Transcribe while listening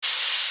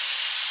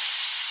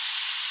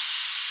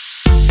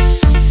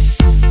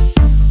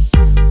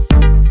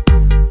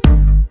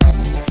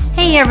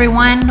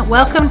everyone,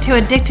 welcome to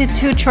Addicted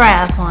to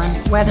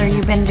Triathlon. Whether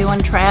you've been doing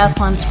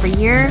triathlons for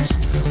years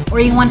or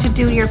you want to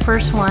do your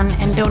first one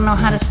and don't know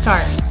how to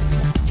start,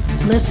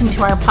 listen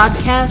to our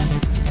podcast,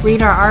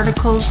 read our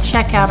articles,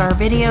 check out our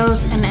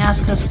videos, and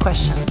ask us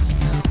questions.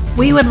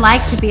 We would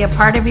like to be a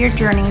part of your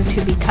journey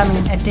to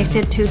becoming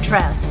addicted to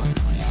triathlon.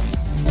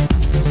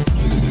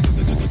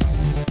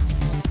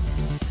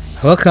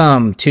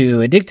 Welcome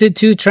to Addicted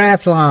to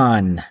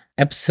Triathlon,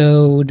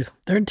 episode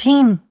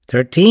 13.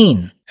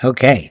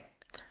 Okay.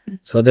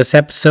 So this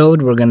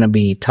episode, we're going to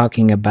be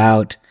talking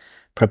about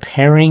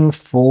preparing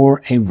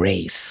for a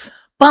race.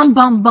 Bum,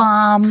 bum,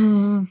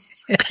 bum.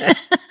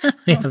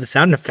 We have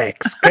sound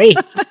effects. Great.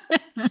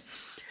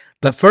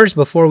 But first,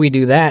 before we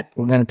do that,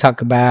 we're going to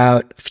talk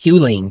about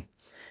fueling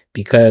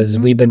because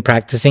we've been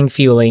practicing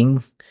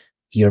fueling.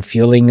 Your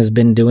fueling has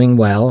been doing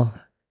well.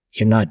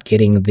 You're not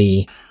getting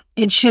the...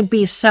 It should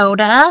be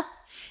soda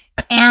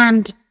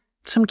and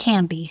some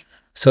candy.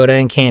 Soda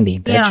and candy.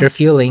 That's your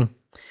fueling.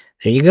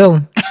 There you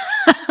go.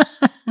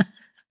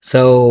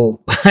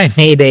 So I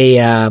made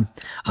on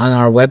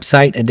our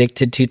website,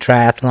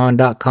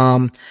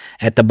 addictedtotriathlon.com,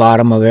 at the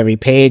bottom of every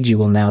page, you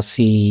will now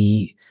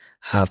see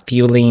a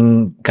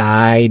fueling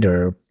guide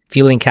or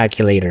fueling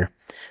calculator.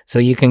 So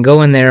you can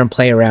go in there and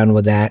play around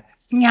with that.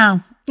 Yeah.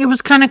 It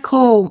was kind of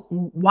cool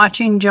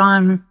watching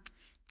John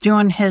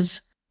doing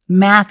his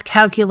math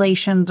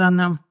calculations on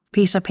the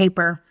piece of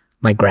paper.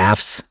 My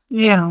graphs.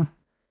 Yeah.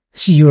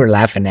 You were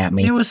laughing at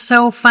me. It was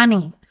so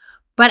funny.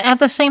 But at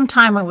the same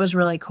time, it was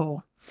really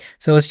cool.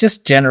 So it's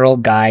just general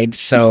guide.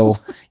 So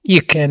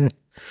you can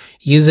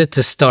use it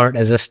to start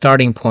as a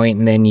starting point,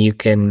 and then you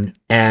can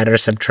add or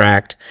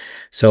subtract.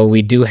 So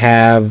we do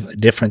have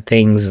different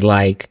things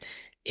like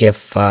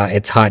if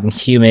it's hot and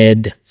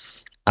humid,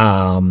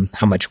 how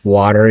much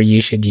water you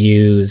should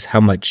use,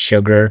 how much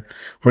sugar.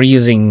 We're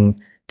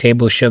using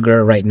table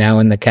sugar right now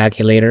in the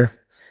calculator.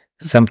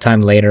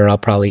 Sometime later, I'll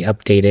probably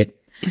update it.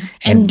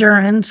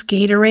 Endurance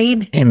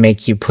Gatorade. And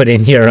make you put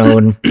in your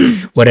own,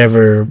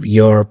 whatever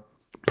your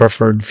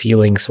preferred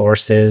fueling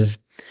source is.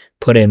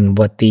 Put in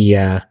what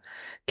the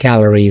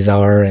calories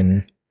are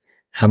and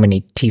how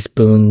many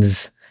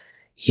teaspoons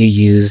you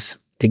use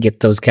to get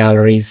those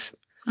calories.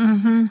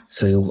 Mm-hmm.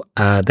 So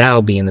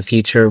that'll be in the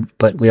future.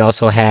 But we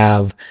also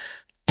have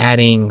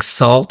adding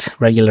salt,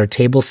 regular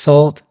table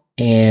salt,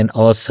 and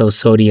also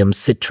sodium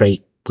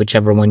citrate,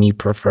 whichever one you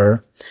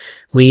prefer.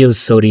 We use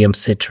sodium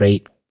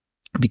citrate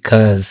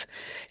because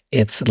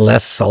it's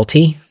less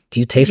salty. Do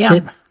you taste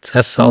it? It's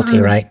less salty,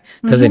 right?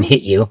 Doesn't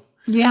hit you.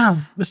 Yeah,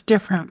 it was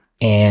different.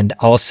 And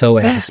also...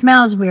 It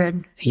smells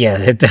weird. Yeah,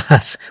 it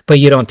does. But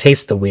you don't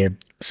taste the weird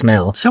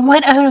smell. So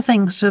what other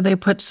things do they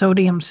put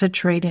sodium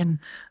citrate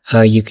in?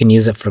 You can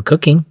use it for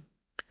cooking.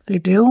 They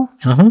do?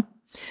 Uh-huh.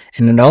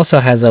 And it also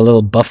has a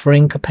little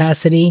buffering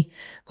capacity,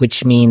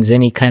 which means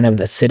any kind of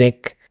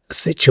acidic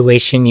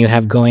situation you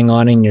have going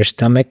on in your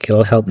stomach,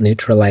 it'll help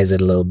neutralize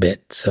it a little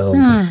bit.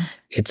 So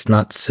it's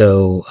not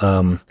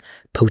so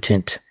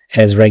potent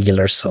as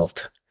regular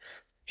salt.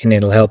 And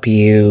it'll help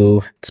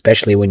you,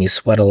 especially when you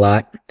sweat a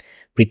lot,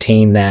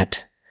 retain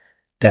that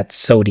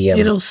sodium.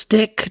 It'll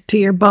stick to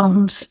your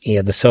bones.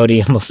 Yeah, the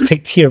sodium will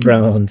stick to your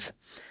bones.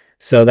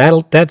 So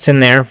that's in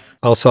there.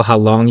 Also how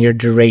long your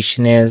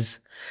duration is.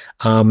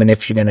 And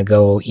if you're going to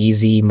go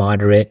easy,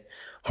 moderate,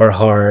 or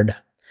hard.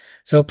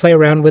 So play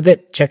around with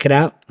it, check it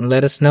out, and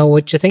let us know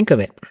what you think of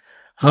it.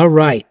 All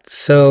right,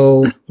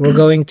 so we're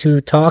going to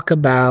talk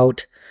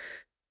about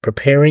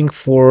preparing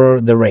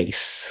for the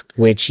race,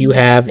 which you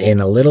have in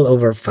a little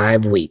over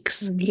 5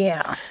 weeks.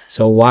 Yeah.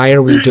 So why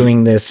are we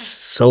doing this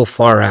so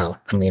far out?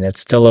 I mean,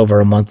 it's still over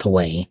a month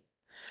away.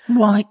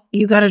 Well,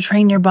 you got to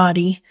train your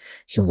body.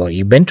 Well,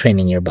 you've been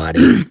training your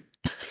body,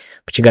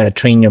 but you got to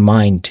train your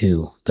mind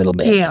too, a little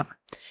bit. Yeah.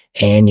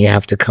 And you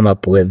have to come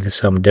up with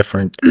some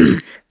different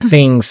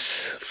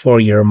things for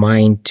your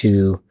mind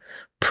to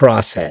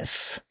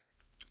process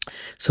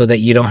so that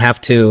you don't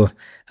have to,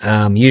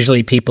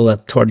 usually people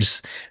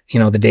towards,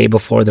 the day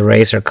before the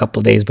race or a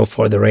couple days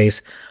before the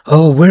race.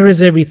 Oh, where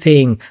is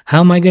everything? How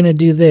am I going to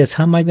do this?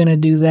 How am I going to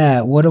do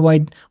that?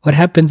 What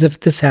happens if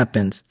this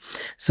happens?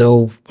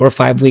 So we're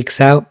 5 weeks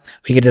out.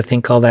 We get to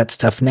think all that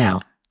stuff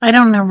now. I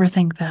don't ever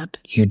think that.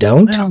 You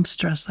don't? I don't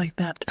stress like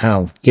that.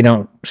 Oh, you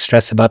don't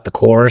stress about the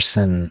course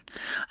and...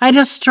 I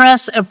just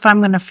stress if I'm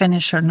going to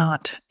finish or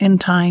not in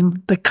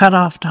time, the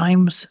cutoff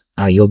times.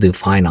 Oh, you'll do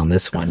fine on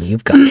this one.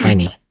 You've got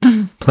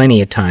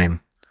plenty of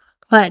time.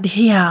 But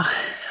yeah,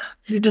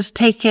 you just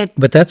take it.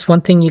 But that's one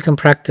thing you can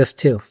practice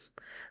too.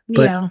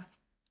 But, yeah.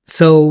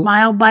 So...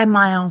 Mile by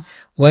mile.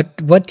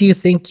 What do you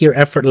think your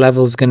effort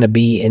level is going to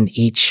be in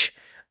each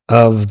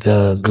of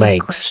the legs?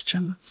 Good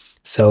question.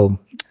 So...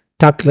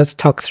 Let's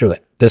talk through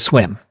it. The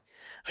swim.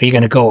 Are you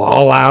going to go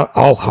all out,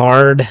 all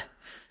hard?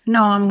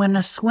 No, I'm going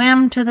to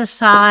swim to the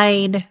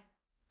side.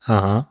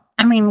 Uh-huh.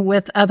 I mean,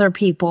 with other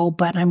people,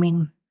 but I'm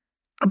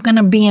going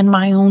to be in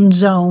my own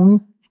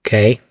zone.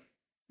 Okay.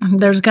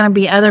 There's going to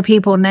be other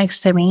people next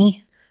to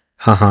me.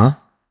 Uh-huh.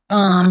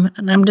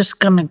 And I'm just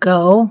going to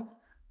go.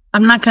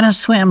 I'm not going to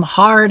swim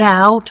hard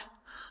out.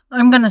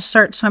 I'm going to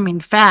start swimming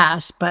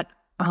fast, but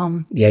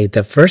Yeah,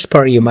 the first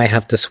part you might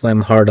have to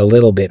swim hard a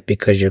little bit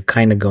because you're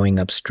kind of going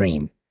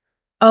upstream.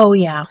 oh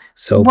yeah.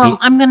 So Well,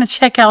 I'm going to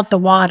check out the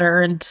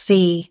water and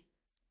see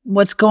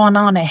what's going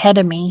on ahead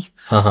of me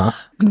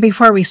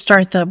before we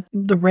start the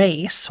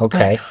race.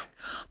 Okay.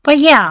 But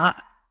yeah,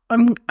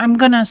 I'm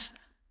going to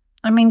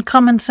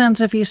common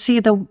sense, if you see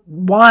the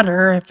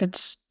water, if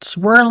it's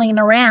swirling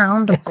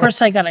around, of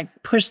course I got to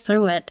push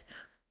through it.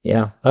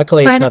 Yeah.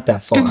 Luckily it's not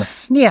that far.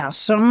 Yeah,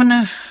 so I'm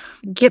going to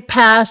get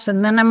past,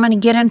 and then I'm going to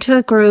get into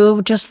the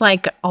groove, just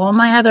like all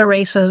my other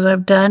races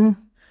I've done.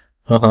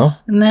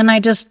 And then I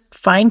just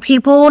find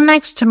people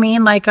next to me,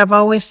 like I've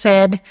always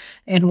said,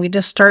 and we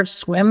just start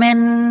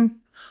swimming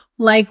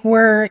like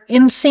we're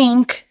in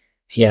sync.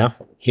 Yeah.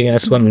 You're going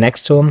to swim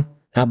next to them,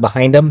 not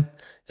behind them?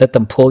 Let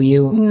them pull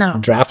you? No.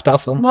 Draft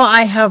off them? Well,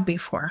 I have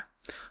before,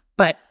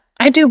 but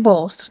I do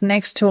both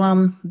next to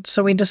them.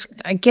 So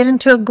I get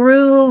into a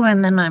groove,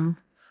 and then I'm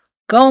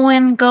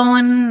going,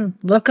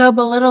 look up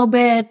a little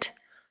bit,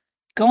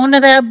 going to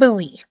that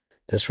buoy.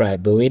 That's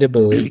right, buoy to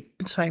buoy.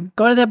 So I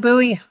go to the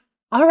buoy.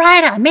 All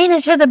right, I made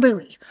it to the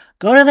buoy.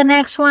 Go to the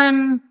next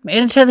one,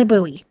 made it to the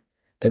buoy.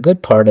 The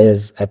good part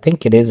is, I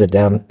think it is a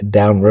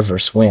downriver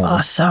swim.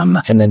 Awesome.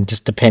 And then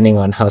just depending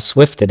on how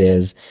swift it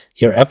is,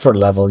 your effort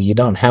level, you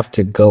don't have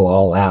to go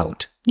all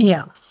out.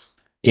 Yeah.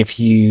 If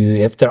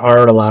there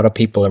are a lot of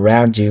people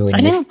around you, and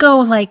I didn't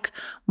go like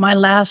my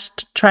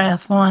last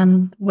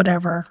triathlon,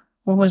 whatever.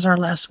 What was our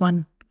last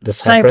one? The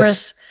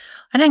Cypress.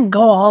 I didn't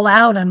go all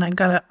out, and I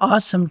got an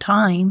awesome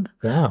time.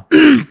 Yeah.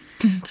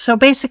 So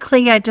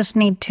basically, I just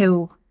need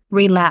to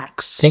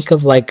relax. Think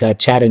of like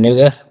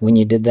Chattanooga when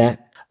you did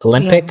that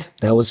Olympic.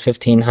 That was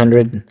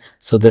 1,500.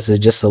 So this is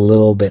just a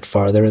little bit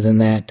farther than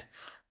that.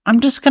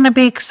 I'm just going to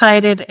be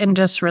excited and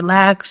just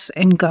relax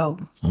and go.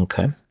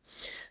 Okay.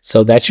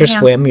 So that's your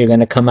swim. You're going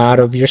to come out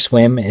of your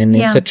swim and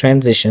it's a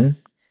transition.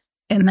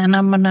 And then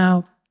I'm going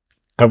to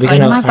Are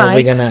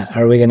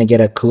we gonna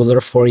get a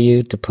cooler for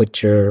you to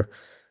put your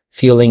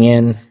fueling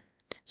in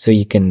so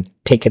you can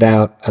take it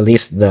out, at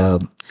least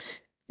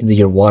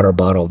your water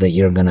bottle that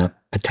you're gonna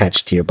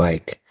attach to your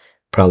bike?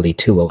 Probably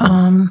 2 of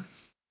them.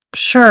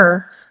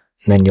 Sure.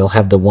 And then you'll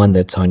have the one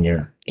that's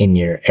in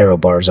your aero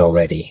bars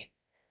already.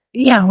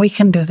 Yeah, we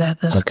can do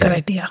that. That's a good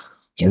idea.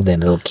 And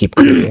then it'll keep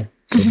cool.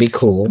 It'll be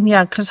cool.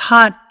 Yeah, because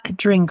hot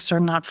drinks are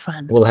not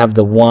fun. We'll have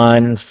the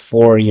one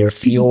for your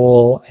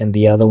fuel and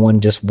the other one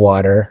just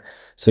water,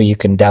 so you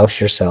can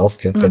douse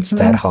yourself if it's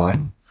that hot.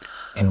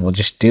 And we'll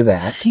just do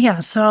that. Yeah,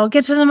 so I'll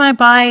get to my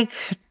bike,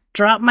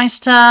 drop my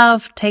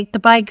stuff, take the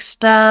bike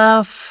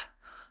stuff,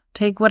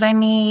 take what I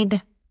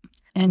need,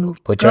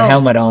 and put your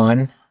helmet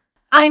on.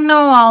 I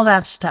know all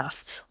that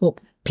stuff. Well,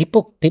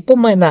 people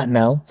might not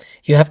know.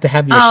 You have to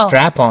have your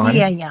strap on.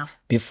 Yeah.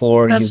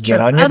 Before That's you get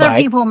true. on your bike. bike.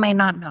 Other people may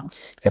not know.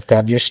 You have to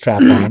have your strap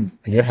on,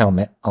 your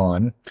helmet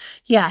on.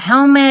 Yeah,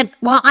 helmet.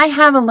 Well, I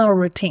have a little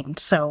routine,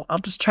 so I'll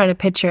just try to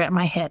picture it in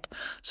my head.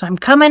 So I'm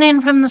coming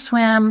in from the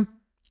swim,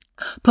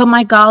 put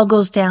my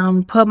goggles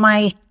down, put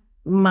my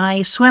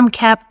swim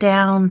cap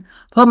down,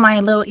 put my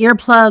little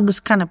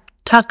earplugs, kind of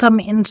tuck them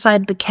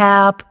inside the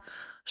cap,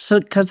 so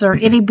because they're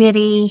itty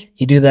bitty.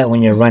 You do that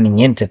when you're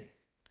running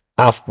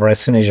off, or as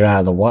soon as you're out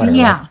of the water.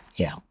 Yeah, right?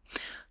 Yeah.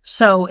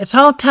 So it's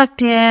all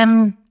tucked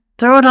in.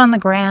 Throw it on the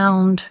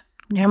ground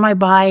near my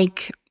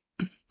bike,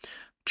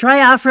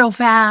 dry off real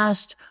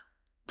fast,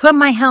 put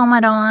my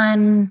helmet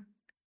on,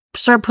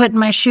 start putting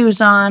my shoes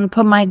on,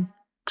 put my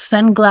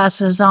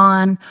sunglasses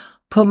on,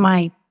 put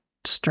my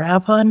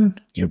strap on.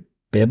 Your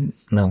bib?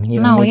 No,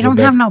 you don't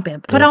have no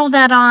bib. Put all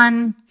that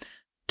on,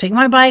 take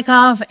my bike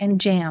off,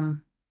 and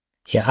jam.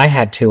 Yeah, I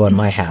had 2 on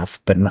my half,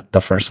 but not the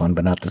first one,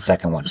 but not the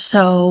second one.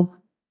 So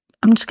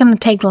I'm just going to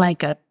take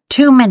like a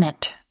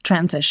 2-minute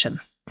transition.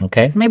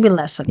 Okay. Maybe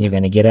less than. You're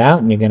going to get out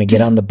and you're going to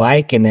get on the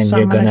bike, and then so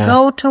you're going to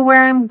go to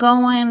where I'm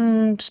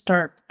going,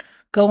 start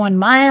going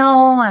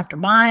mile after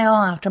mile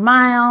after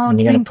mile. And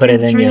you're going to put it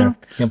in your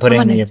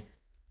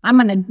I'm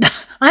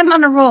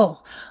on a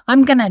roll.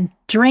 I'm going to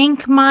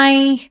drink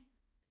my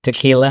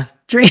tequila,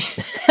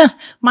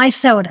 my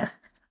soda.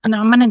 And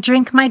I'm going to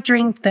drink my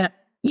drink that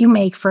you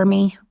make for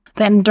me.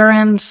 The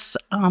endurance,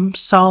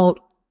 salt,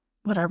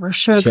 whatever,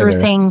 sugar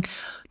thing.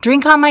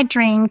 Drink on my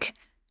drink,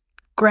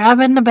 grab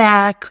in the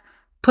back,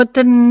 put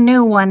the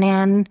new one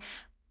in,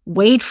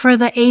 wait for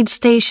the aid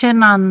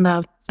station on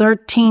the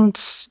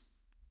 13th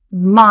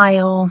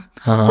mile,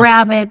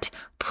 grab it,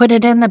 put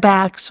it in the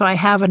back so I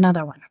have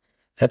another one.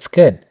 That's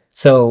good.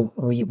 So,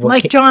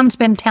 John's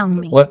been telling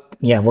me. What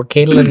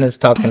Caitlin is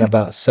talking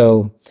about.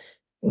 So,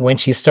 when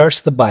she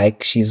starts the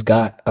bike, she's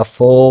got a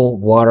full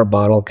water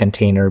bottle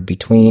container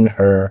between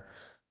her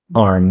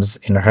arms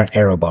in her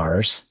aero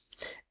bars.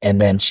 And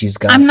then she's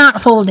got... I'm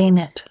not holding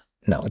it.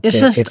 No,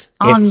 it's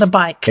on the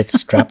bike. It's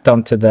strapped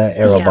onto the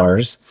aero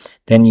bars.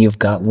 Then you've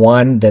got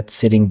one that's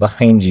sitting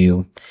behind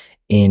you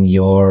in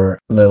your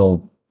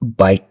little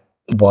bike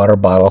water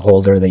bottle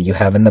holder that you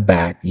have in the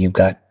back. You've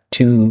got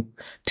two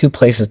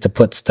places to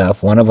put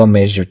stuff. One of them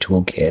is your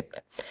toolkit,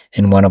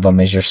 and one of them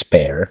is your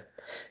spare.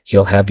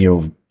 You'll have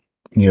your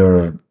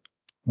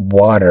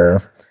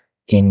water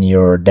in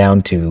your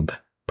down tube,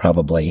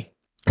 probably,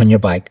 on your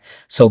bike.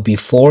 So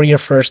before your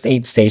first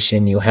aid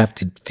station, you have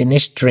to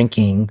finish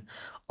drinking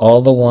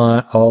all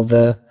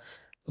the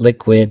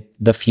liquid,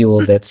 the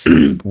fuel that's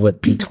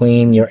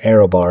between your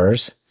aero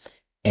bars,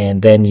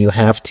 and then you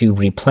have to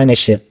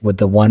replenish it with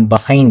the one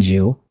behind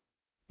you.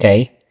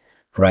 Okay,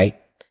 right?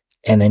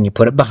 And then you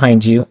put it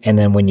behind you, and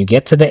then when you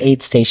get to the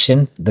aid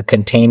station, the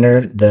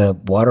container, the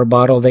water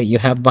bottle that you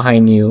have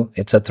behind you,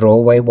 it's a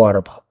throwaway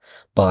water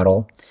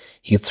bottle.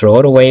 You throw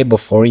it away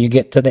before you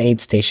get to the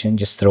aid station.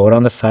 Just throw it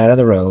on the side of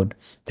the road.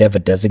 They have a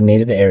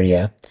designated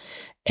area.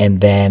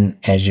 And then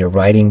as you're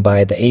riding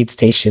by the aid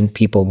station,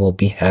 people will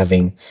be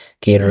having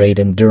Gatorade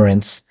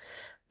Endurance.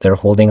 They're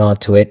holding on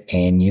to it,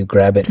 and you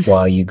grab it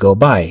while you go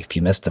by. If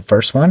you miss the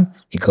first one,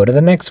 you go to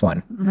the next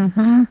one.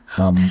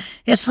 Mm-hmm.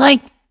 It's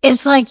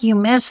like you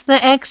miss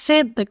the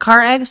exit, the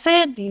car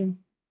exit. You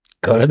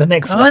go to the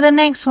next one. Go to the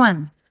next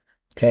one.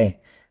 Okay.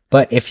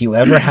 But if you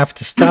ever have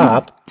to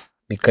stop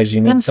because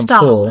you need some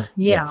fuel.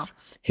 Yeah. Yes,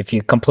 if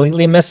you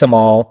completely miss them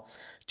all,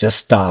 just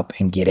stop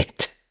and get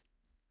it.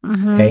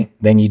 Mm-hmm. Okay.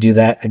 Then you do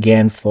that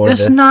again for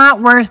it's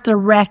not worth the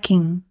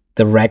wrecking.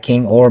 The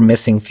wrecking or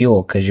missing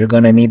fuel, because you're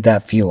going to need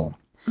that fuel.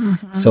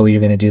 Mm-hmm. So you're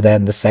going to do that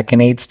in the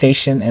second aid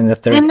station and the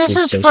third and this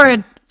aid is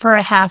station. for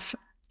a half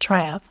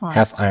triathlon.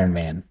 Half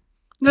Ironman.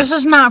 This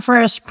is not for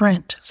a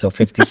sprint. So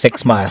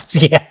 56 miles.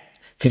 Yeah.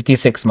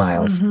 56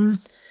 miles. Mm-hmm.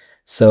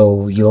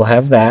 So you'll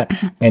have that,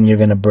 and you're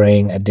going to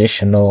bring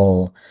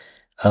additional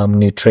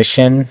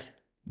nutrition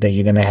that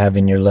you're going to have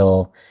in your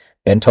little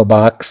bento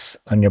box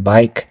on your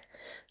bike.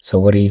 So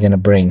what are you going to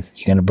bring?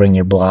 You're going to bring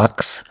your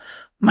blocks.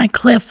 My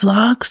Cliff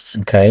blocks.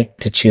 Okay.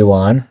 To chew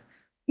on.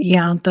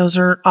 Yeah, those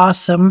are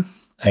awesome.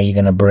 Are you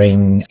going to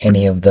bring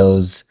any of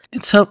those?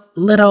 It's a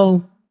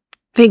little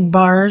fig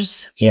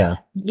bars. Yeah.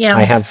 Yeah.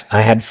 I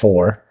had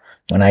 4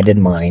 when I did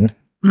mine.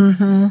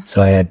 Mm-hmm.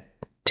 So I had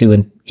 2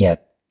 and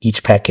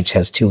each package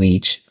has 2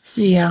 each.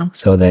 Yeah.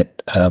 So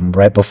that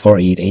right before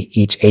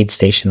each aid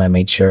station, I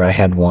made sure I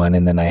had 1,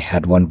 and then I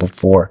had 1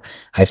 before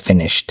I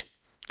finished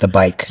the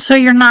bike. So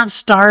you're not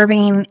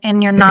starving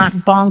and you're not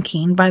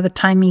bonking by the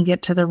time you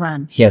get to the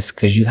run. Yes,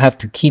 because you have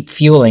to keep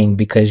fueling,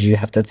 because you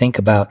have to think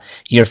about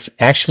you're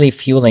actually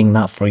fueling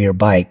not for your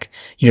bike,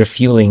 you're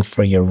fueling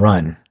for your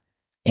run.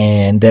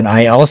 And then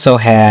I also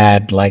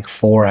had like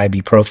 4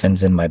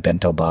 ibuprofens in my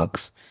bento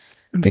box,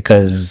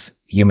 because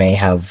you may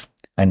have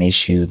an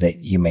issue that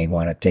you may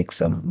want to take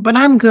some. But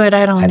I'm good.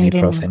 I don't need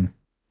ibuprofen.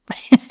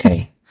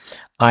 Okay.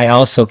 I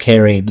also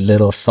carried that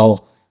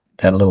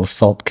little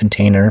salt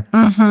container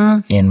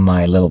in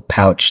my little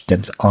pouch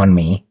that's on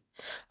me.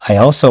 I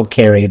also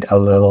carried a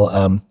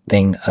little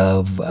thing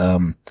of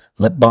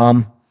lip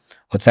balm.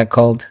 What's that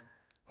called?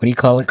 What do you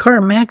call it?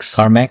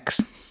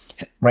 Carmex.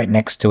 Right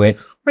next to it.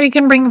 Or you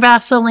can bring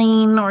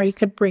Vaseline, or you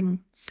could bring,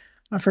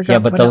 I forgot. Yeah,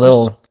 but the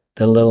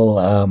little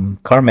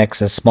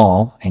Carmex is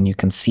small and you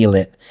can seal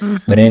it.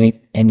 Mm-hmm. But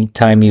any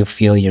time you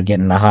feel you're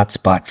getting a hot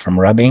spot from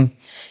rubbing,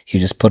 you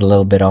just put a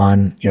little bit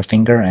on your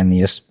finger and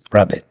you just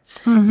rub it.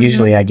 Mm-hmm.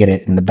 Usually I get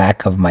it in the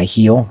back of my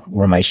heel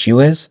where my shoe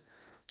is.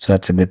 So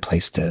that's a good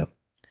place to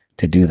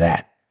do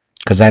that,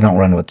 because I don't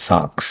run with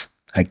socks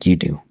like you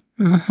do.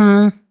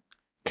 Mm-hmm.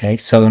 Okay.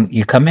 So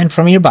you come in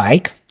from your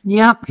bike.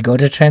 Yep. You go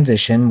to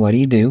transition. What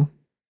do?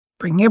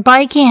 Bring your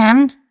bike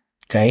in.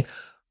 Okay.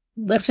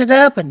 Lift it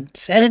up and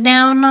set it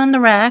down on the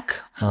rack.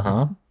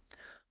 Uh-huh.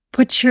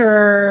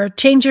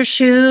 Change your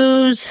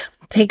shoes,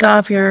 take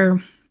off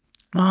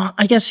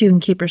I guess you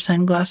can keep your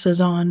sunglasses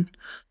on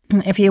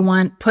if you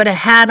want, put a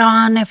hat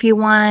on if you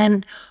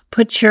want,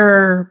 take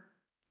your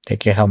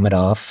helmet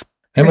off.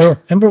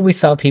 Remember we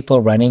saw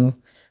people running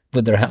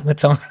with their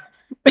helmets on?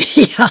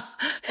 Yeah.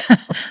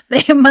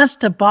 They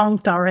must have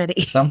bonked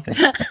already. Something.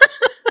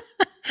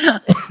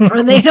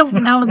 Or they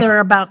don't know they're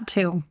about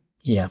to.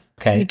 Yeah.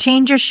 Okay. You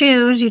change your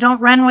shoes. You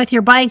don't run with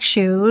your bike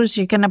shoes.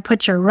 You're going to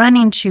put your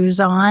running shoes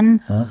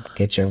on.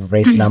 Get your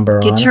race number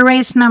on. Get your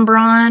race number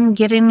on.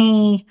 Get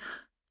they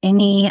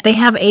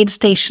have aid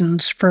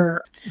stations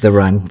for the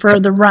run.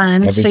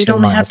 So you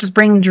don't have to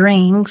bring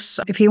drinks.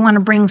 If you want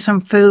to bring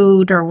some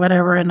food or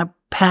whatever in a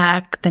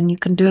pack, then you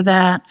can do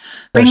that.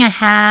 Bring a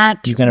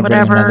hat. You're going to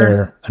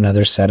bring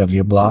another set of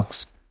your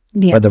blocks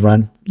for the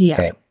run? Yeah.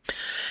 Okay.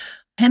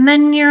 And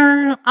then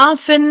you're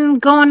often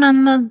going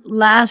on the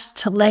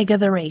last leg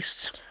of the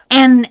race.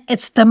 And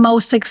it's the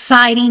most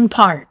exciting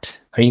part.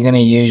 Are you going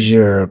to use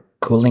your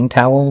cooling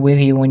towel with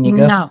you when you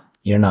go? No.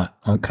 You're not?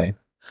 Okay.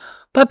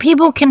 But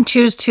people can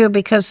choose to,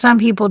 because some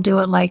people do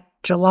it like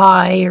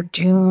July or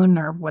June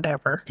or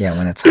whatever. Yeah,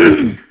 when it's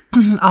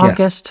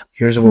August.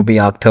 Yeah. Yours will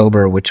be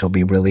October, which will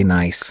be really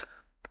nice.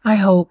 I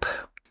hope.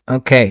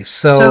 Okay,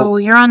 so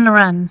you're on the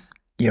run.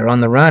 You're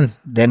on the run.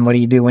 Then what do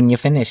you do when you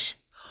finish?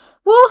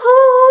 Woohoo!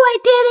 I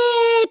did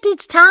it!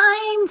 It's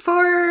time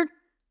for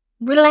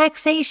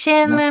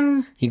relaxation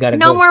and you gotta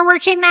no more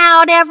working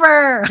out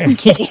ever. I'm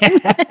kidding.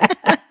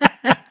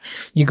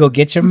 You go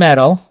get your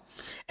medal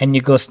and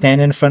you go stand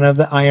in front of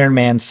the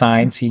Ironman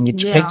sign so you can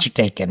get your picture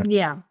taken.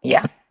 Yeah.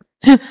 Yeah.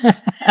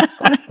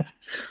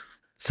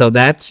 So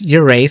that's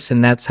your race,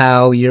 and that's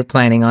how you're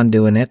planning on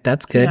doing it.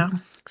 That's good. Yeah.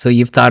 So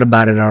you've thought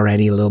about it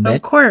already a little bit.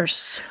 Of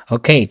course.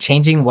 Okay,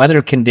 changing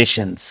weather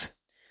conditions.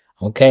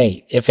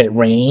 Okay, if it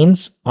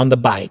rains on the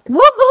bike.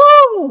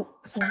 Woohoo!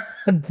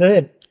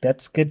 Good.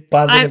 That's good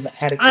positive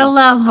attitude. I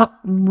love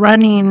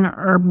running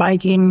or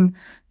biking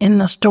in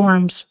the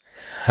storms.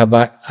 How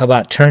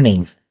about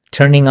turning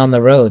on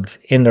the roads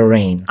in the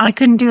rain? I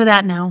couldn't do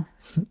that now.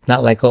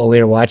 Not like what we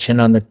were watching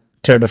on the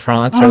Tour de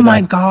France Oh or my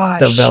gosh.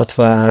 the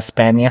Vuelta a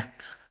España.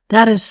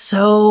 That is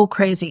so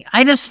crazy.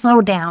 I just slow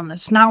down.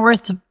 It's not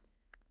worth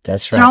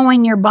That's right.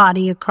 throwing your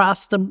body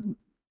across the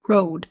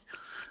road.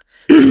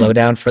 Slow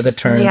down for the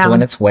turns Yeah.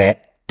 when it's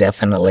wet.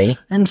 Definitely.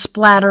 And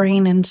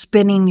splattering and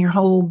spinning your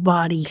whole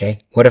body. Okay.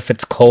 What if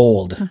it's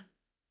cold?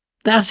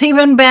 That's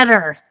even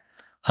better.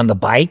 On the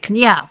bike?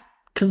 Yeah.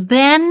 Because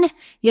then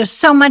you have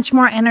so much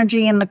more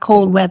energy in the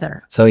cold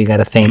weather. So you got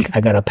to think,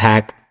 I got to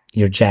pack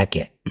your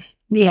jacket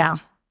Yeah.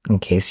 in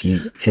case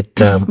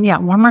Yeah.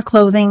 Warmer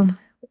clothing.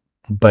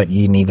 but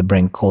you need to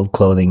bring cold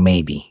clothing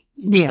maybe.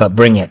 Yeah. But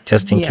bring it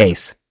just in Yeah.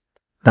 case.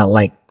 Not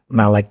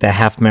like the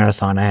half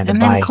marathon I had and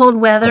to buy. then cold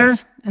weather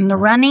clothes. and the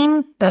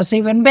running, that's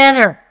even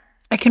better.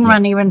 I can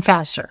run even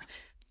faster.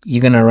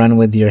 You going to run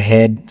with your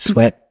head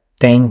sweat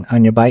thing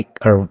on your bike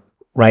or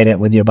ride it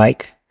with your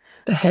bike?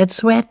 The head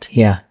sweat?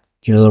 Yeah.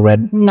 Your little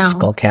red No.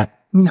 skull cap?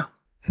 No.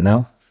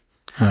 No?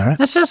 All right.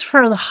 That's just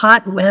for the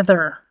hot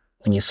weather.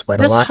 When you sweat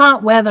a This lot?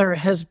 hot weather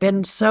has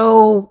been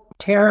so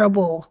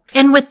terrible.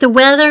 And with the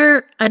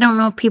weather, I don't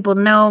know if people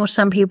know.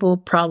 Some people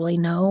probably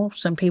know.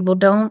 Some people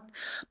don't.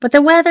 But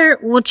the weather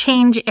will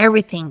change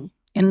everything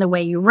in the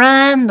way you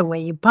run, the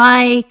way you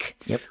bike.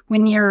 Yep.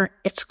 When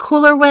it's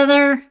cooler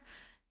weather,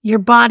 your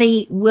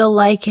body will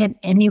like it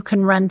and you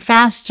can run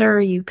faster.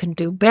 You can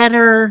do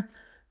better.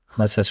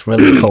 Unless it's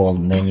really cold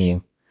and then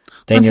you're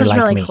This is like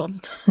really me.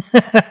 cold.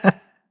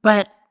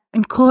 But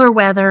in cooler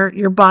weather,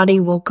 your body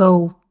will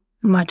go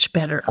much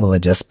better. Will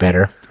adjust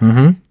better.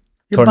 Mm-hmm.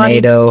 Your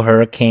Tornado,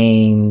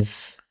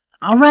 hurricanes.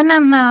 I'll run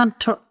in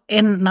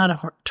not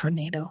a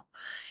tornado.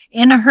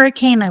 In a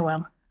hurricane, I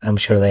will. I'm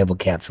sure they will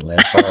cancel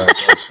it.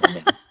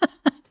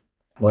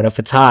 What if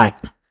it's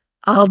hot?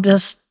 I'll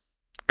just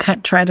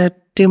try to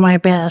do my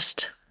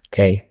best.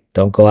 Okay.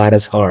 Don't go out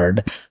as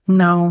hard.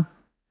 No.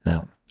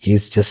 No. You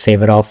just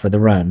save it all for the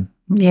run.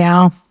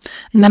 Yeah.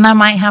 And then I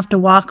might have to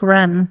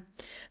run.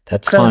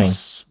 That's fine.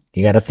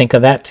 You got to think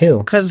of that too.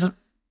 Because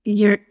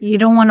you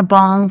don't want to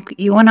bonk.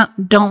 You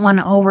don't want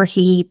to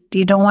overheat.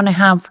 You don't want to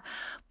have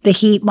the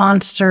heat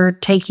monster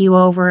take you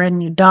over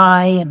and you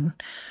die and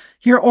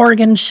your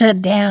organs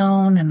shut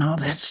down and all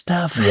that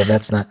stuff. Yeah,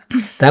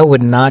 that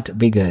would not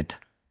be good.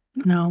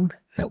 No.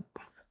 Nope.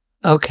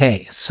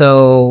 Okay,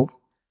 so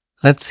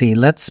let's see.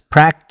 Let's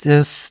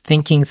practice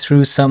thinking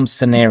through some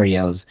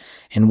scenarios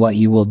and what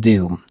you will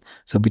do.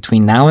 So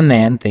between now and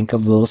then, think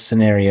of little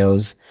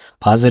scenarios,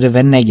 positive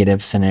and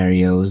negative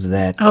scenarios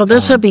that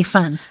This would be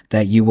fun.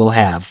 that you will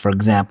have. For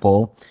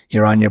example,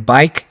 you're on your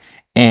bike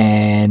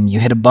and you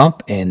hit a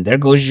bump and there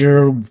goes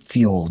your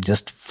fuel.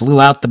 Just flew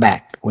out the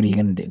back. What are you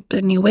going to do?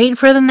 Then you wait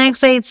for the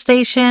next aid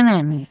station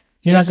and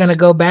You're not going to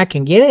go back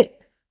and get it?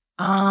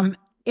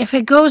 if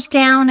it goes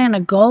down in a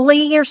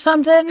gully or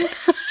something,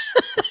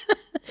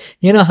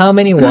 You know how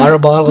many water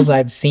bottles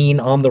I've seen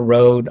on the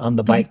road on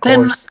the bike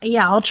then course?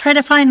 yeah, I'll try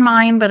to find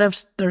mine, but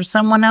if there's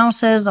someone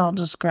else's, I'll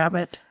just grab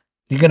it.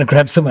 You're going to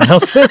grab someone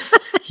else's?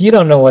 You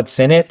don't know what's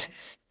in it.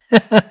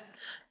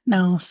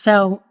 No,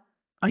 so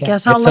I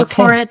guess it's I'll look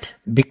for it.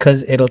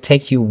 Because it'll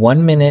take you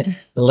 1 minute,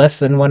 less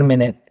than 1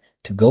 minute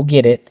to go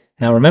get it.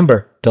 Now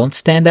remember, don't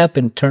stand up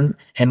and turn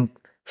and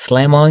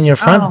slam on your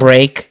front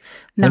brake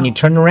when no. you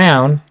turn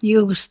around.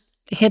 You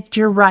hit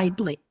your right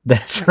blade.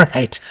 That's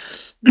right.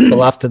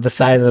 Pull off to the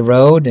side of the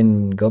road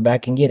and go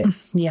back and get it.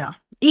 Yeah.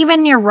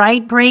 Even your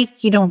right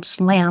brake, you don't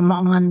slam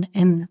on,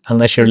 and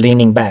Unless you're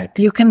leaning back.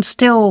 you can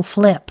still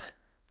flip.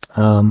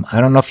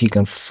 I don't know if you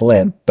can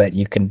flip, but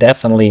you can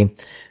definitely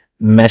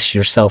mess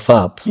yourself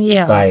up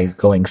by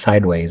going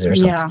sideways or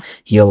something.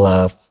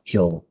 Yeah.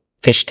 You'll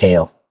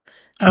fishtail.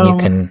 Oh, You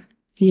can,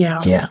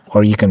 yeah.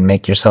 or you can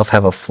make yourself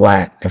have a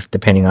flat if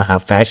depending on how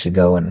fast you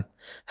go and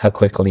how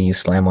quickly you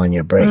slam on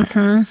your brake.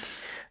 Mm-hmm.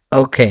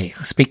 Okay,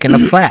 speaking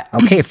of flat.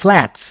 Okay,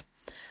 flats.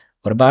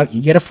 What about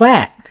you get a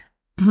flat?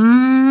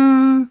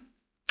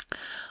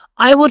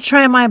 I will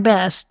try my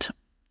best.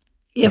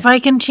 If I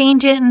can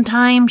change it in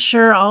time,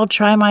 sure, I'll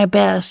try my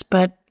best.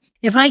 But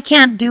if I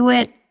can't do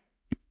it,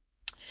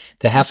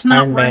 The half it's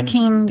not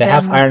working, the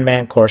half then-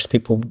 Ironman course,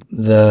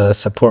 the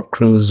support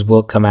crews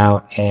will come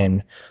out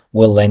and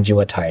will lend you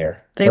a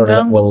tire. They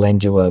will? Will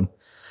lend you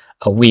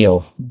a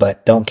wheel,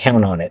 but don't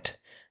count on it.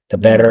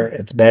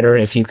 It's better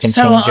if you can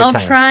so change your I'll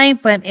tire. try,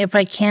 but if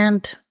I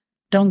can't,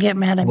 don't get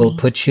mad at We'll me.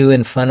 put you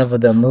in front of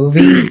the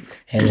movie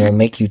and we'll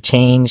make you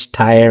change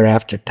tire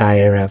after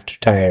tire after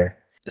tire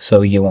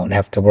so you won't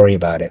have to worry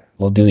about it.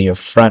 We'll do your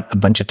front a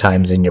bunch of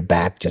times and your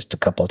back just a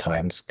couple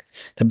times.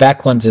 The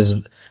back ones is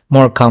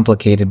more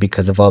complicated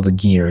because of all the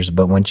gears,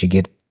 but once you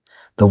get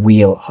the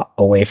wheel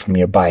away from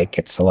your bike,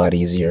 it's a lot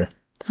easier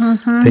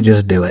to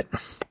just do it.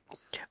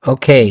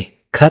 Okay,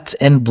 cuts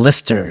and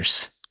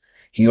blisters.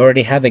 You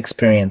already have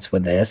experience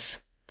with this.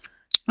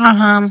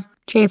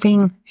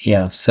 Chafing.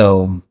 Yeah,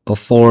 so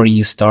before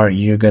you start,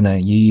 you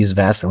use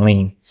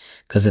Vaseline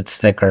because it's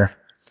thicker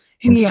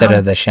instead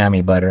of the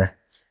chamois butter.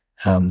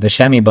 The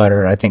chamois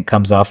butter, I think,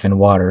 comes off in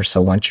water,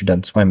 so once you're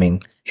done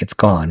swimming, it's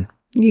gone.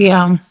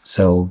 Yeah.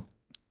 So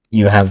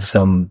you have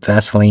some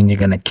Vaseline, you're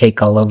going to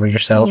cake all over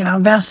yourself. Yeah,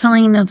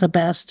 Vaseline is the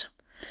best.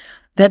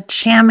 That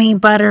chamois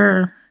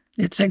butter,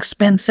 it's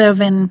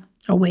expensive and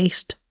a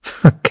waste.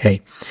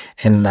 Okay.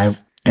 And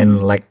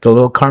like the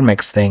little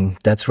Carmex thing,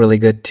 that's really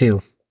good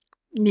too.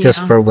 Yeah.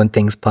 Just for when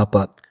things pop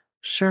up.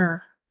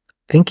 Sure.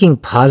 Thinking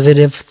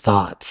positive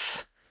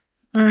thoughts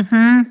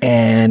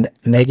and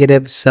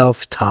negative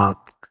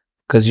self-talk,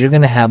 because you're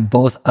going to have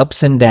both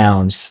ups and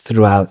downs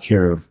throughout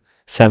your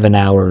 7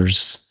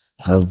 hours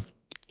of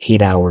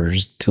 8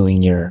 hours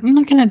doing your... I'm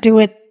not going to do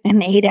it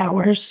in 8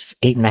 hours.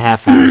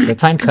 8.5 hours. The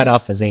time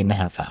cutoff is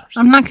 8.5 hours.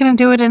 I'm not going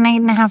to do it in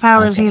 8.5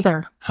 hours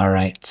either. All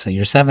right. So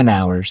you're 7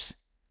 hours.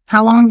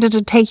 How long did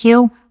it take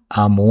you?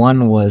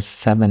 One was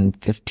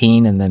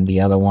 7:15, and then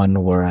the other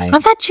one where I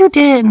thought you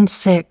did it in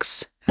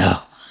 6.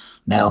 No.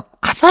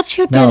 I thought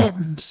you did it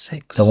in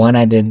 6. The one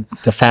I did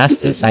the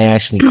fastest, I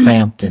actually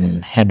cramped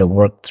and had to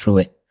work through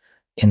it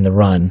in the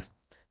run.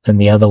 Then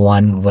the other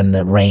one, when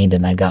it rained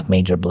and I got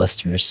major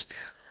blisters.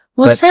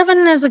 Well,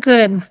 7 is a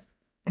good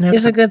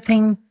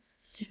thing.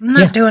 I'm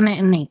not doing it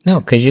in 8. No,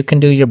 because you can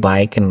do your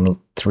bike in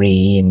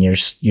 3, and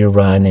your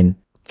run in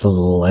a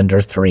little under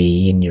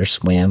 3, and your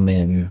swim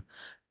in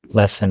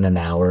less than an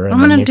hour,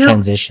 and then your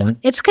transition.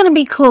 It's going to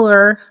be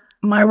cooler.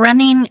 My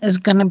running is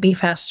going to be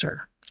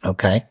faster.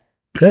 Okay,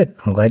 good.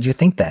 I'm glad you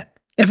think that.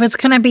 If it's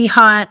going to be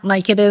hot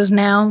like it is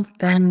now,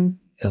 then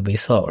it'll be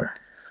slower.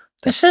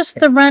 It's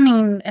just the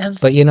running.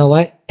 But you know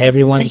what?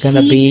 Everyone's going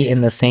to be in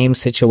the same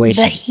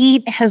situation. The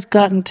heat has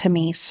gotten to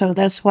me, so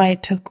that's why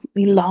it took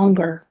me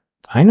longer.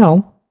 I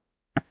know.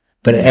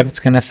 But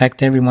it's going to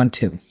affect everyone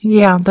too.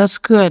 Yeah, that's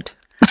good.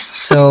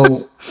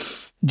 So,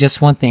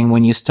 just one thing.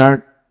 When you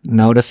start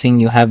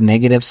noticing you have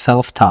negative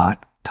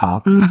self-talk,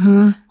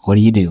 what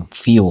do?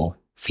 Fuel.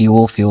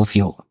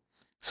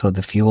 So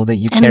the fuel that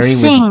you carry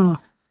sing.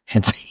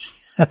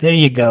 There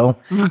you go.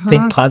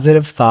 Think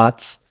positive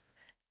thoughts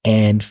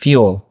and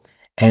fuel.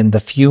 And the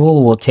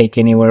fuel will take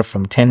anywhere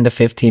from 10 to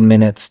 15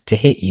 minutes to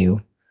hit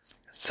you.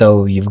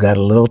 So you've got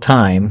a little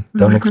time.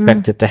 Don't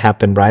expect it to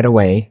happen right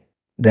away.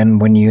 Then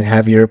when you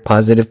have your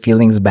positive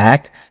feelings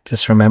back,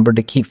 just remember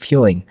to keep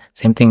fueling.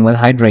 Same thing with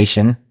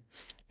hydration.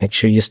 Make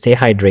sure you stay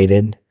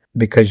hydrated,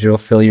 because you'll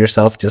feel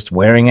yourself just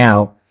wearing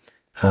out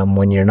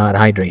when you're not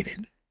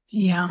hydrated.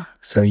 Yeah.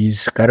 So you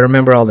just got to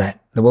remember all that.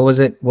 What was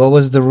it? What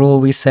was the rule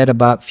we said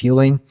about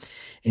fueling?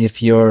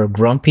 If you're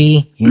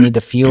grumpy, you need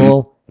to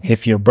fuel.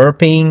 If you're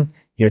burping,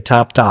 you're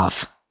topped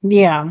off.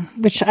 Yeah,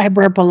 which I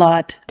burp a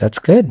lot. That's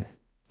good.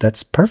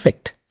 That's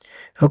perfect.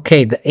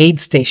 Okay, the aid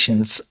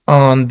stations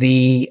on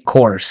the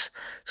course.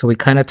 So we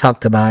kind of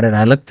talked about it.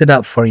 I looked it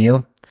up for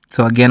you.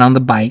 So again, on the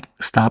bike,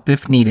 stop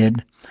if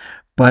needed.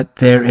 But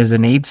there is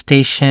an aid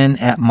station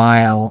at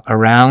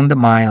around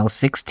mile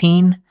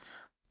 16,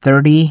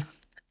 30,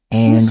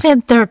 and... You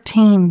said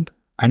 13.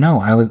 I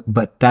know,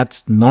 but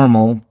that's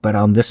normal. But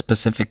on this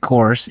specific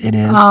course, it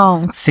is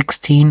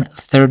 16,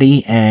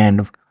 30,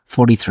 and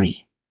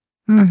 43.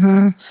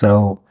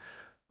 So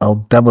I'll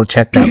double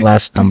check that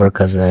last number,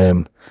 because I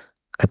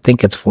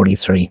think it's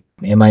 43.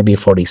 It might be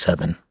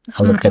 47.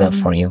 I'll look it up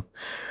for you.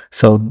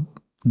 So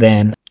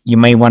then you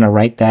may want to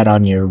write that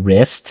on your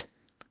wrist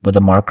with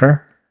a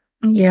marker.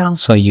 Yeah.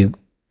 So you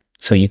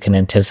can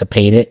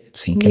anticipate it.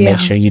 So you can make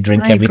sure you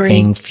drink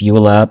everything,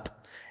 fuel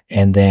up,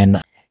 and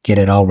then get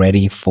it all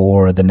ready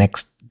for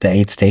the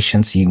aid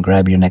station, so you can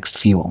grab your next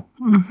fuel.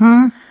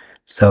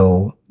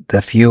 So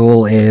the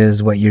fuel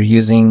is what you're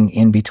using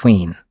in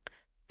between.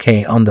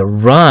 Okay, on the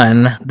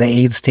run, the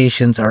aid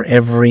stations are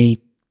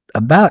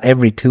about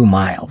every 2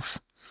 miles.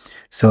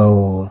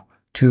 So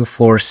 2,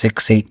 4,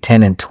 6, 8,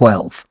 10, and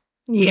 12.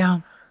 Yeah.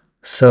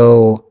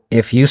 So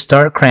if you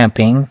start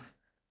cramping,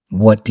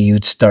 what do you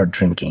start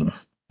drinking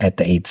at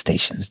the aid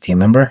stations? Do you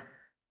remember?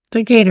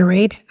 The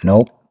Gatorade.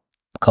 Nope.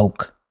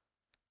 Coke.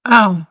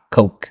 Oh.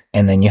 Coke.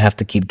 And then you have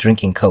to keep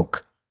drinking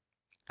Coke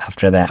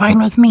after that.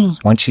 Fine with me.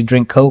 Once you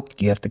drink Coke,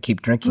 you have to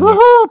keep drinking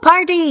Woohoo,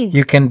 party!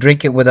 You can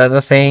drink it with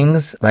other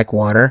things like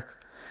water.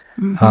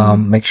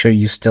 Make sure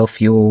you still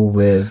fuel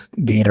with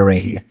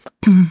Gatorade.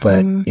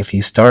 But if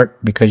you start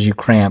because you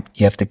cramp,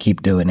 you have to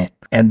keep doing it.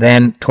 And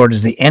then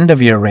towards the end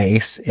of your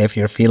race, if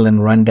you're feeling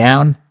run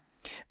down,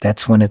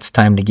 that's when it's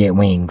time to get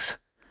wings.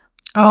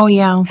 Oh,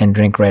 yeah. And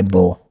drink Red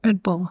Bull.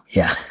 Red Bull.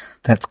 Yeah,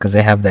 that's because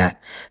they have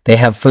that. They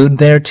have food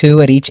there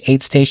too at each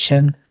aid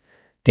station.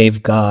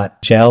 They've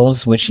got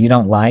gels, which you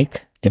don't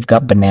like. They've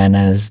got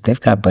bananas. They've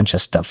got a bunch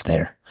of stuff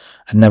there.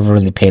 I've never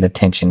really paid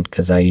attention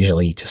because I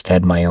usually just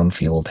had my own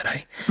fuel that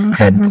I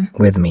had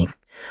with me.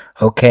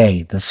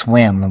 Okay, the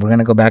swim. We're going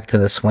to go back to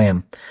the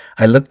swim.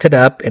 I looked it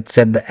up. It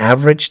said the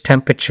average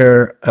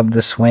temperature of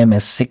the swim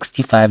is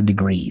 65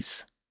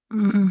 degrees.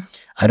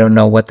 I don't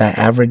know what that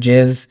average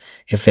is,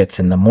 if it's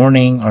in the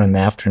morning or in the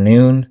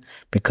afternoon,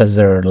 because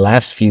their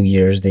last few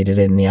years they did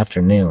it in the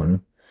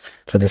afternoon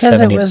for the Because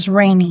 70. it was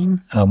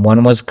raining.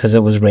 One was because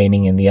it was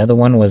raining, and the other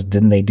one was,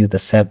 didn't they do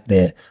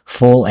the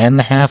full and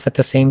the half at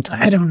the same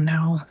time? I don't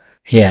know.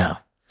 Yeah.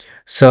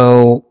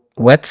 So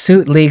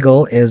wetsuit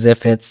legal is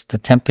if it's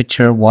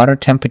water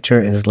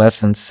temperature is less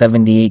than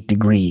 78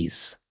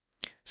 degrees.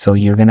 So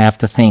you're going to have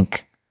to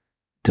think,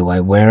 do I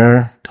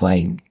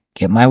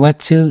get my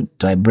wetsuit?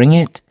 Do I bring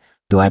it?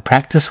 Do I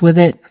practice with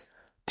it?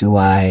 Do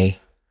I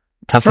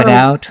tough it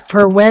out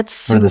for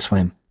wetsuit? For the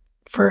swim?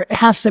 It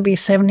has to be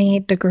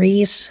 78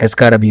 degrees. It's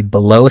got to be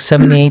below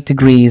 78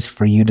 degrees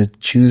for you to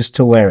choose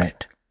to wear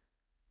it.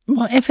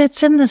 Well, if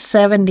it's in the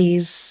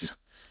 70s,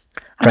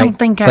 I don't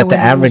think I would. But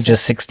the average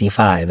is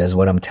 65 is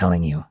what I'm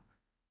telling you.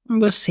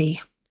 We'll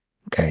see.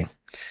 Okay.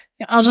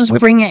 I'll just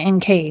bring it in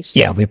case.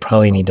 Yeah, we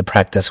probably need to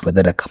practice with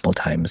it a couple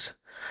times.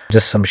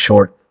 Just some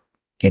short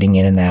getting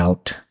in and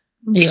out,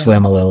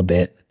 swim a little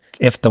bit.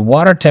 If the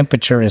water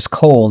temperature is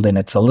cold and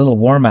it's a little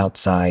warm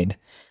outside,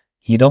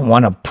 you don't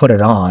want to put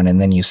it on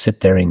and then you sit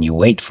there and you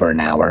wait for an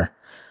hour.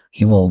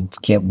 You will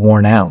get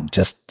worn out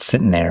just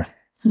sitting there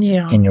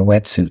in your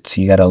wetsuit. So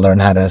you got to learn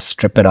how to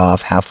strip it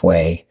off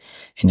halfway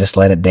and just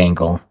let it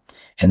dangle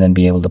and then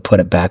be able to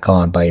put it back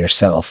on by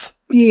yourself.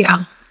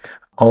 Yeah.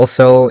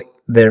 Also,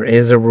 there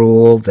is a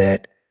rule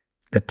that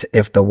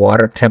if the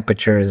water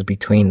temperature is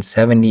between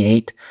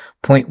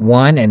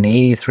 78.1 and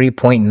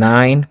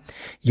 83.9,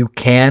 you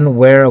can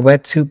wear a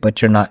wetsuit,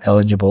 but you're not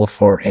eligible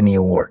for any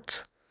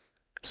awards.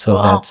 So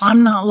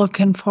I'm not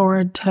looking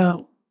forward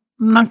to,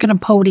 I'm not going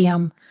to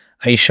podium.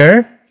 Are you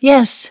sure?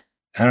 Yes.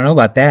 I don't know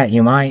about that.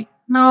 You might.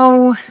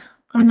 No,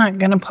 I'm not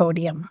going to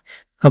podium.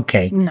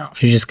 Okay. No.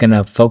 You're just going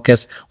to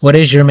focus. What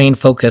is your main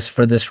focus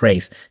for this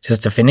race?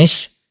 Just to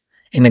finish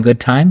in a good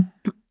time?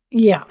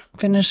 Yeah,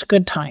 finish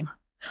good time.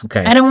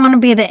 Okay. I don't want to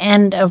be the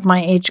end of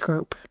my age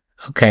group.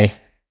 Okay.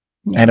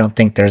 Yeah. I don't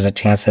think there's a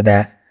chance of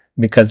that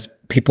because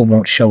people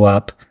won't show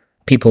up.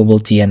 People will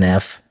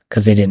DNF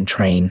because they didn't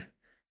train.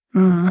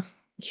 Mm.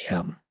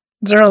 Yeah.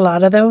 Is there a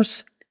lot of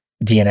those?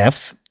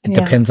 DNFs? It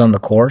depends on the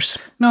course.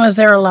 No, is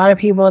there a lot of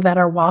people that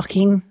are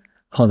walking?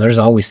 Oh, there's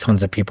always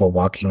tons of people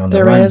walking on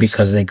the run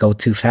because they go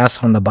too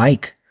fast on the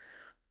bike.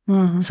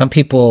 Mm. Some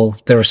people,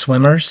 they're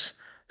swimmers,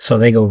 so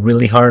they go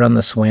really hard on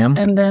the swim.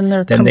 And then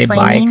they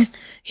bike.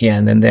 Yeah,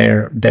 and then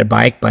their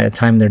bike, by the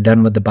time they're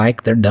done with the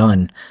bike, they're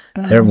done.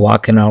 They're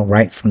walking out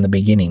right from the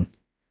beginning.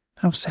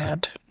 How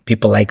sad.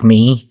 People like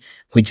me,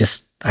 I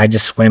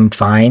just swim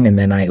fine, and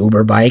then I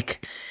Uber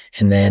bike,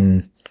 and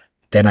then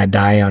I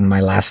die on my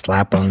last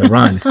lap on the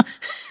run.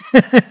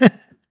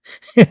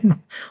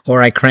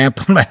 Or I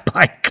cramp on my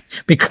bike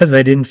because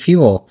I didn't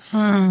fuel.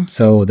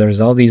 So there's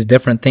all these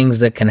different things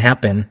that can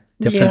happen,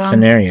 different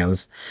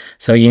scenarios.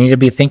 So you need to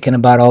be thinking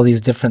about all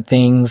these different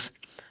things.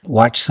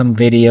 Watch some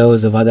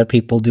videos of other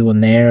people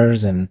doing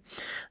theirs and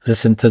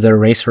listen to their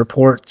race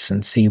reports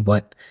and see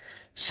what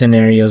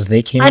scenarios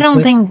they came up with. I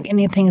don't think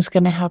anything's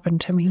going to happen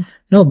to me.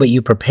 No, but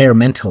you prepare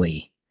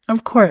mentally.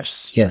 Of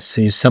course. Yes,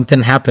 so if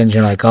something happens,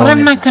 you're like, oh. But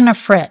I'm not going to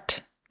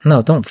fret.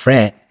 No, don't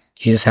fret.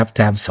 You just have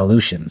to have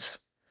solutions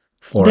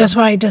for it. That's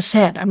why I just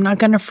said, I'm not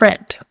going to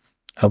fret.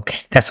 Okay,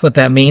 that's what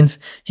that means?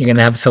 You're going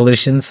to have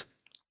solutions?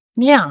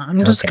 Yeah,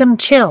 I'm just going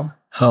to chill.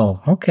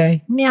 Oh,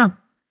 okay. Yeah.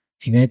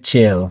 You're going to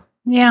chill.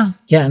 Yeah.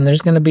 Yeah, and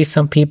there's going to be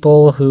some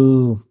people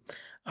who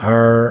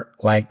are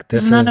like,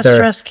 this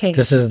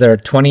is their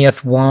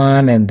 20th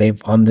one, and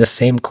they've on this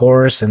same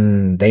course,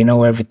 and they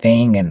know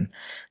everything, and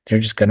they're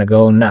just going to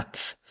go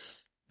nuts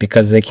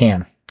because they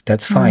can.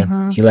 That's fine.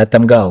 Mm-hmm. You let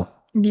them go.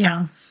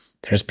 Yeah.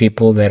 There's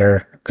people that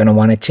are going to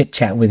want to chit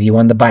chat with you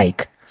on the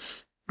bike.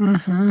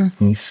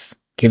 Mm-hmm. You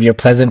give your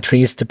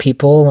pleasantries to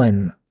people,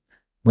 and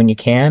when you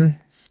can,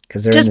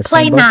 because they're just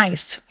play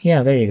nice.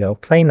 Yeah, there you go.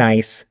 Play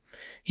nice.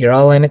 You're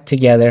all in it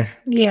together.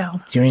 Yeah.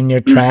 You're in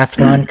your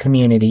triathlon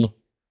community.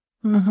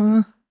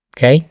 Mm-hmm.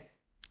 Okay.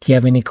 Do you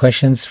have any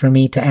questions for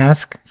me to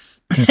ask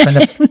in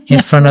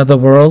front of the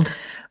world?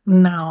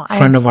 No. In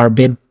front of our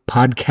big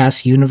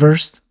podcast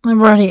universe? I've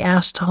already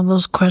asked all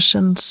those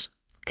questions.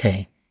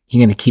 Okay. You're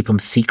going to keep them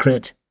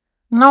secret?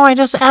 No, I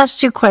just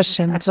asked you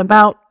questions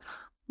about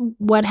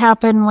what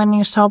happened when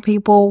you saw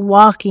people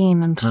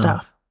walking and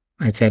stuff.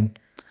 I said,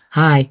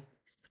 hi.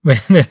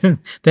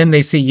 Then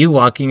they see you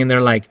walking and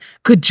they're like,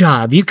 good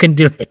job, you can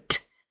do it.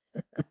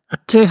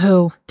 To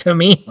who? To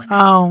me.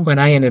 When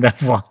I ended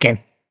up walking.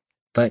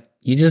 But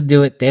you just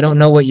do it. They don't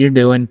know what you're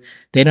doing.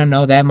 They don't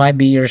know that might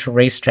be your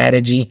race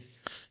strategy.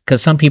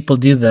 Because some people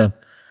do the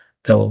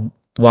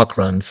walk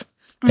runs.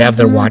 They have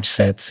their watch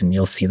sets and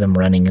you'll see them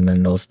running and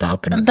then they'll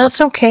stop. And that's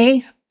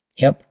okay.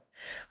 Yep.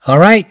 All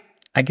right.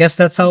 I guess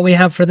that's all we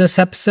have for this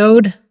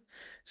episode.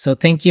 So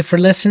thank you for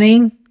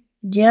listening.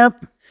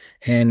 Yep.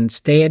 And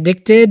stay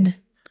addicted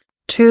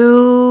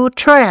to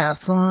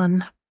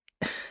triathlon.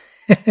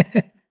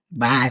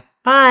 Bye.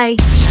 Bye.